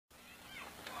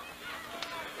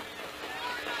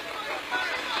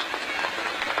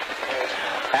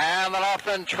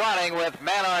even trotting with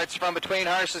Manarts from between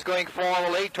horses going for the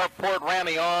lead. Torport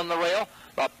Ramy on the rail.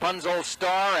 Rapunzel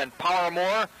Star and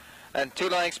Powermore. And 2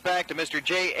 lengths back to Mr.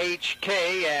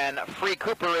 JHK, and Free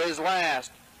Cooper is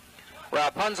last.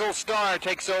 Rapunzel Star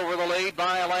takes over the lead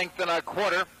by a length and a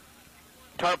quarter.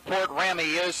 Torport Ramy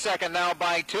is second now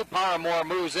by 2. Powermore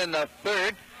moves in the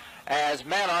third as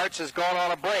Manarts has gone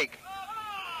on a break.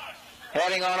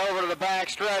 Heading on over to the back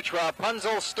stretch,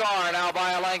 Rapunzel Star now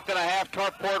by a length and a half.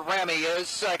 Torport Ramy is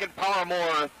second.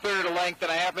 Powermore third, a length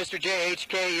and a half. Mr.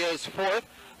 JHK is fourth.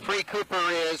 Free Cooper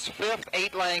is fifth.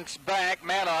 8 lengths back.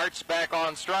 Manarts back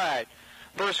on stride.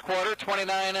 First quarter,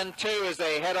 29 and 2 as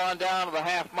they head on down to the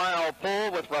half-mile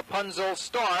pool with Rapunzel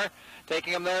Star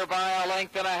taking them there by a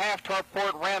length and a half.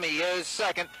 Torport Ramy is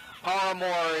second.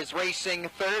 Powermore is racing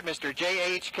third. Mr.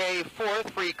 JHK fourth.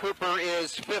 Free Cooper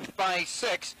is fifth by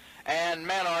 6. And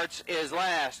Manarts is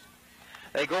last.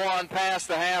 They go on past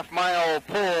the half-mile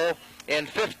pool in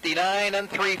 59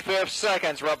 3/5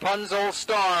 seconds. Rapunzel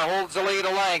Star holds the lead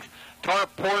a length.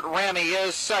 Torport Ramy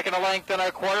is second, a length and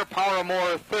a quarter.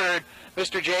 Powermore third.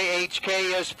 Mr.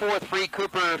 JHK is fourth. Free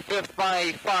Cooper fifth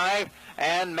by 5.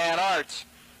 And Manarts.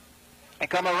 They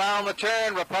come around the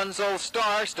turn. Rapunzel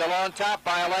Star still on top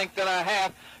by a length and a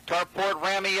half. Torport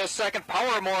Ramy is second.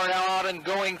 Powermore now out and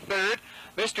going third.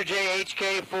 Mr.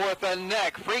 JHK fourth and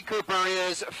neck. Free Cooper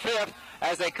is fifth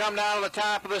as they come down to the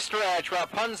top of the stretch.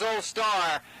 Rapunzel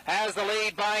Star has the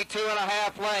lead by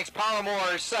 2.5 lengths.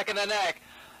 Powermore is second and neck.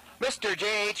 Mr.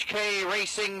 JHK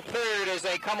racing third as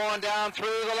they come on down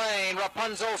through the lane.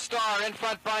 Rapunzel Star in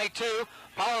front by 2.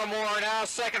 Powermore now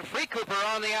second. Free Cooper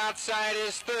on the outside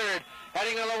is third.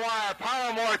 Heading to the wire,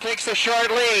 Powermore takes the short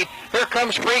lead. Here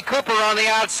comes Free Cooper on the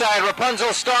outside.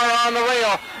 Rapunzel Star on the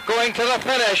rail, going to the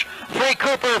finish. Free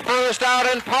Cooper first out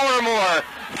and Powermore.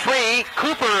 Free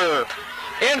Cooper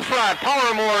in front.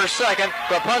 Powermore second.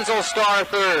 Rapunzel Star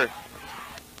third.